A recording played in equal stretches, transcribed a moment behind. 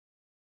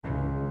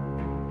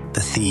The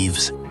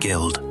Thieves'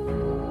 Guild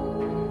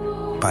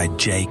by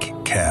Jake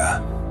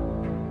Kerr.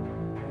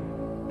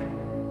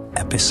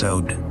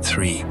 Episode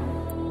 3.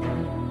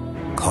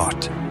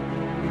 Caught.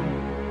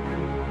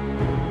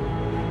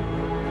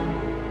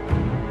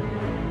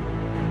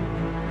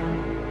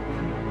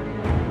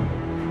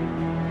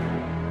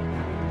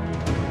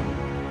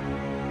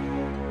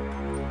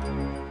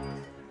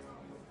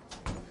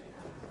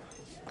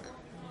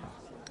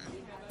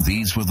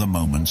 These were the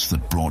moments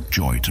that brought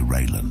joy to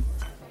Raylan.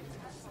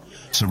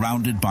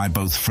 Surrounded by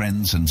both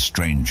friends and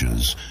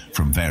strangers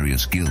from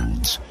various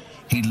guilds,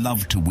 he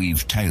loved to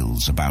weave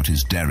tales about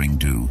his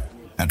daring-do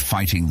at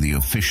fighting the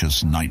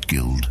officious Night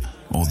Guild,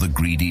 or the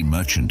greedy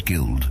Merchant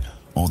Guild,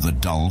 or the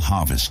dull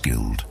Harvest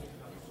Guild.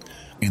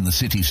 In the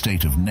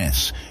city-state of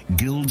Ness,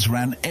 guilds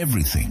ran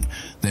everything,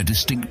 their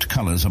distinct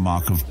colours a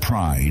mark of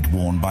pride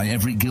worn by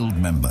every guild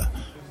member.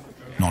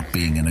 Not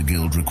being in a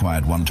guild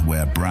required one to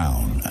wear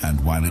brown,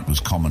 and while it was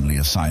commonly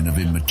a sign of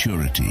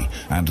immaturity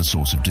and a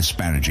source of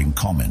disparaging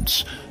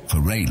comments, for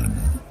Raylan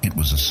it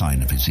was a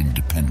sign of his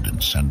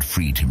independence and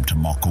freed him to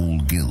mock all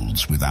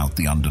guilds without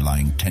the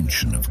underlying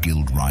tension of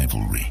guild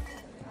rivalry.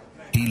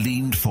 He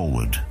leaned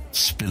forward,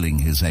 spilling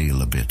his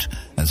ale a bit,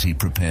 as he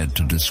prepared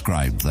to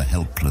describe the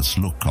helpless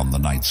look on the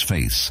knight's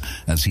face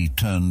as he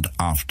turned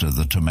after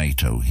the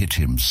tomato hit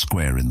him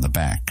square in the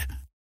back.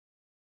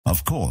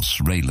 Of course,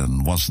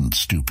 Raylan wasn't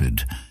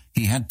stupid.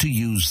 He had to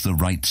use the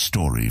right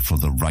story for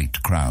the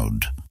right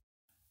crowd.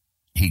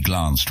 He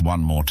glanced one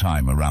more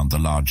time around the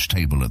large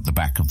table at the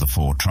back of the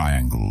Four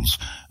Triangles,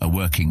 a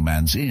working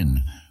man's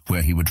inn,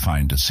 where he would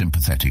find a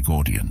sympathetic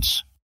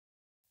audience.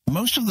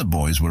 Most of the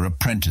boys were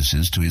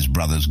apprentices to his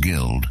brother's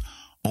guild,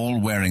 all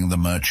wearing the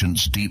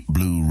merchant's deep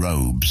blue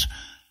robes.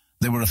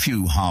 There were a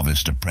few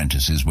harvest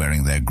apprentices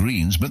wearing their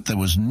greens, but there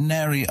was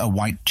nary a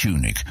white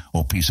tunic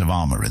or piece of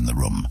armour in the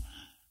room.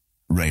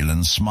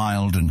 Raylan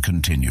smiled and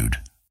continued.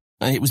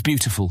 It was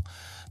beautiful.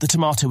 The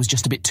tomato was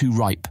just a bit too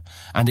ripe,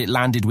 and it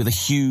landed with a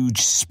huge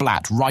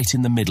splat right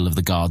in the middle of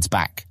the guard's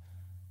back.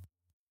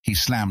 He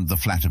slammed the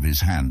flat of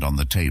his hand on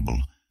the table.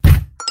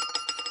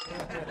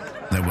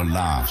 There were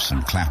laughs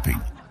and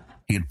clapping.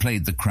 He had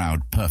played the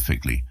crowd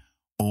perfectly.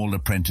 All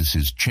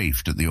apprentices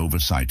chafed at the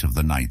oversight of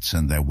the knights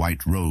and their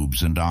white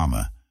robes and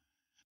armour.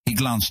 He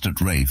glanced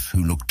at Rafe,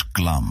 who looked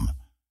glum.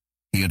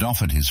 He had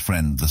offered his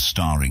friend the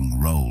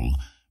starring role,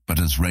 but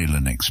as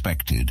Raylan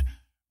expected,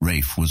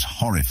 Rafe was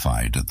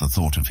horrified at the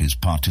thought of his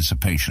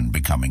participation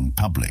becoming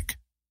public.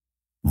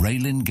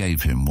 Raylan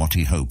gave him what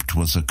he hoped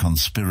was a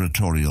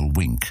conspiratorial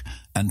wink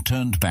and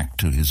turned back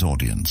to his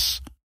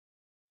audience.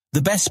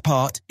 The best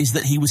part is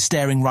that he was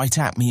staring right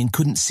at me and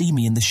couldn't see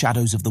me in the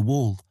shadows of the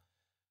wall.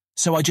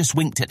 So I just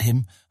winked at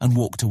him and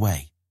walked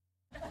away.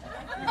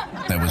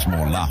 There was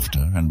more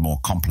laughter and more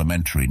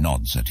complimentary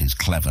nods at his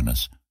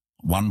cleverness.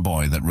 One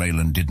boy that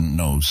Raylan didn't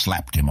know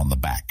slapped him on the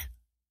back.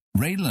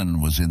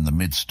 Raylan was in the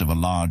midst of a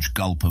large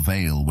gulp of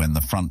ale when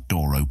the front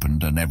door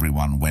opened and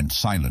everyone went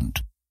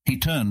silent. He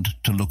turned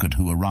to look at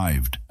who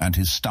arrived, and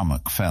his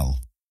stomach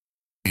fell.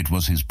 It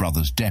was his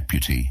brother's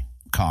deputy,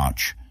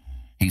 Karch.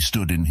 He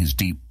stood in his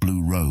deep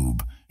blue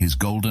robe, his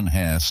golden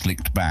hair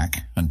slicked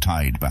back and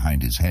tied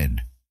behind his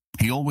head.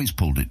 He always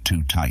pulled it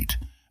too tight,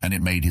 and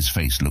it made his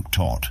face look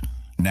taut,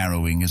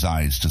 narrowing his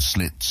eyes to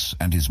slits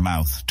and his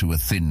mouth to a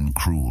thin,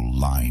 cruel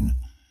line.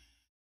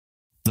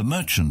 The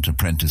merchant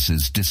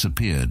apprentices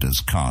disappeared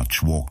as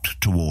Karch walked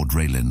toward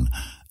Raylan,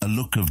 a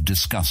look of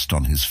disgust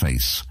on his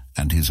face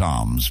and his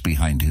arms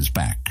behind his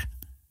back.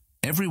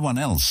 Everyone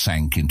else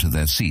sank into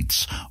their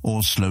seats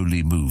or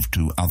slowly moved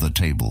to other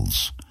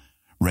tables.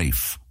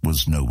 Rafe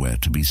was nowhere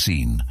to be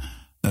seen.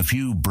 A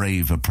few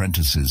brave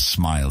apprentices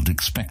smiled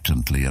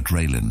expectantly at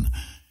Raylan.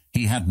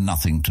 He had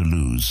nothing to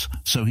lose,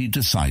 so he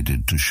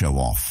decided to show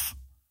off.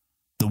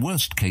 The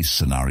worst-case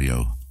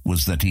scenario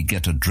was that he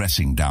get a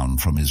dressing down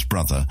from his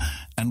brother,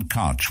 and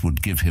Karch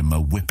would give him a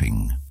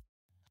whipping.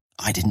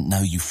 I didn't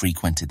know you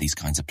frequented these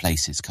kinds of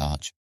places,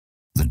 Karch.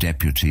 The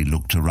deputy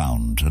looked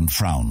around and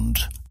frowned.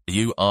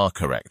 You are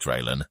correct,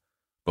 Raylan,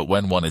 but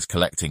when one is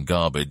collecting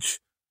garbage,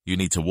 you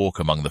need to walk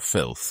among the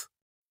filth.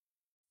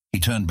 He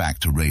turned back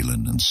to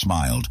Raylan and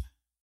smiled.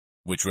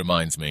 Which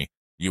reminds me,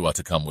 you are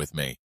to come with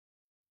me.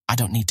 I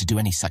don't need to do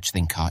any such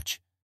thing, Karch.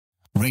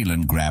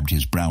 Raylan grabbed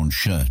his brown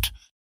shirt.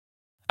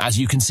 As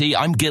you can see,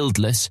 I'm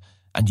guildless,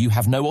 and you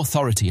have no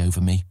authority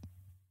over me.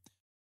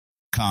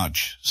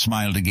 Karch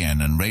smiled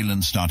again, and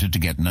Raylan started to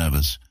get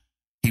nervous.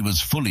 He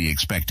was fully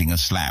expecting a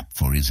slap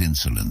for his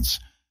insolence,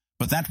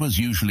 but that was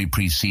usually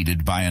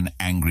preceded by an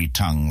angry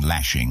tongue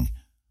lashing.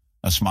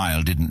 A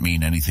smile didn't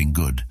mean anything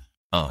good.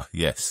 Ah,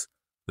 yes,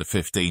 the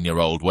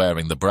 15-year-old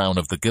wearing the brown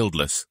of the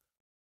guildless.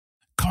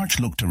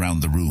 Karch looked around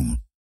the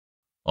room.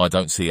 I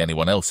don't see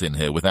anyone else in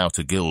here without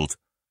a guild.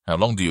 How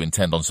long do you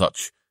intend on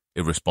such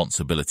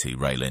irresponsibility,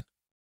 Raylan?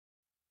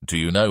 Do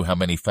you know how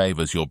many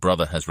favours your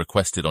brother has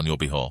requested on your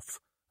behalf,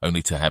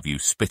 only to have you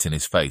spit in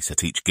his face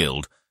at each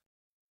guild?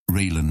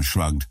 Raylan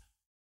shrugged.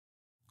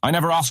 I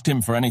never asked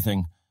him for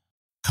anything.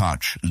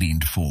 Karch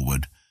leaned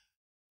forward.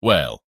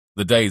 Well,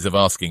 the days of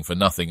asking for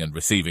nothing and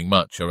receiving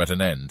much are at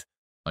an end.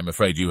 I'm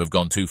afraid you have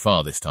gone too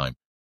far this time.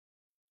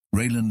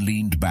 Raylan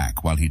leaned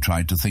back while he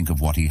tried to think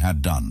of what he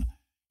had done.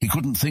 He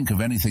couldn't think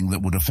of anything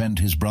that would offend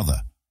his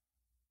brother.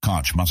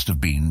 Karch must have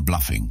been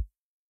bluffing.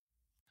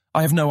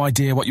 I have no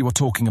idea what you are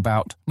talking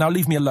about. Now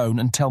leave me alone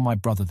and tell my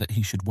brother that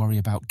he should worry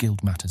about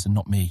guild matters and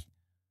not me.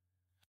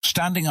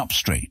 Standing up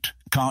straight,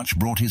 Karch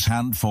brought his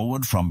hand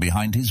forward from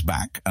behind his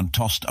back and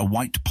tossed a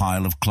white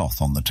pile of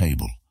cloth on the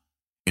table.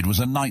 It was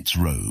a knight's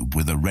robe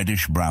with a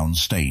reddish-brown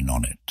stain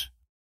on it.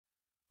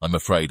 I'm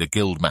afraid a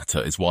guild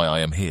matter is why I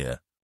am here.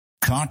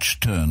 Karch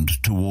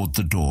turned toward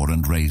the door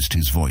and raised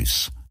his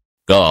voice.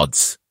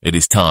 Guards, it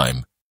is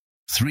time.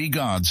 3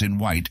 guards in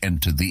white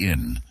entered the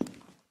inn.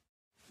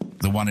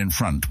 The one in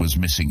front was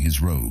missing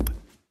his robe.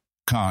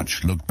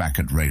 Karch looked back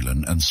at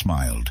Raylan and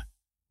smiled.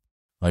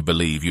 I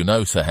believe you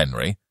know Sir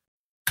Henry.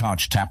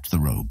 Karch tapped the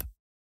robe.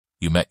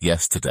 You met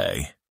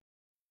yesterday.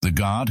 The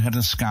guard had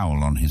a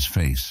scowl on his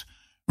face.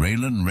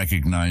 Raylan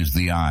recognized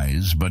the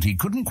eyes, but he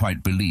couldn't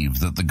quite believe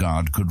that the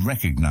guard could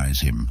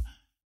recognize him.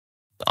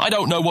 I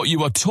don't know what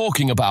you are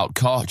talking about,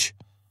 Karch.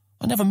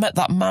 I never met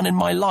that man in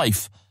my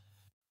life.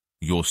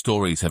 Your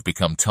stories have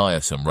become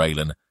tiresome,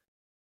 Raylan.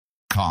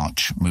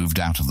 Karch moved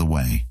out of the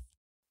way.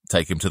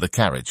 Take him to the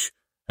carriage,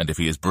 and if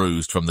he is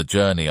bruised from the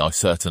journey, I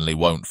certainly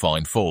won't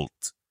find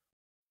fault.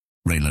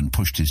 Raylan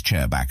pushed his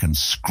chair back and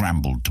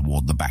scrambled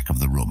toward the back of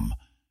the room.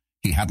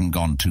 He hadn't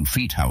gone 2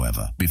 feet,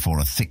 however, before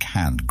a thick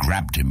hand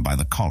grabbed him by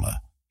the collar.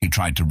 He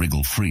tried to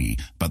wriggle free,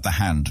 but the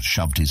hand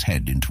shoved his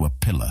head into a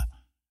pillar.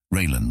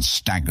 Raylan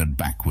staggered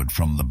backward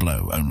from the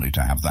blow, only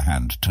to have the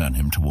hand turn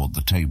him toward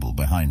the table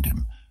behind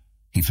him.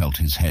 He felt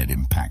his head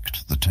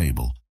impact the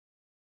table.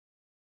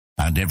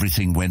 And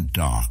everything went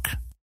dark.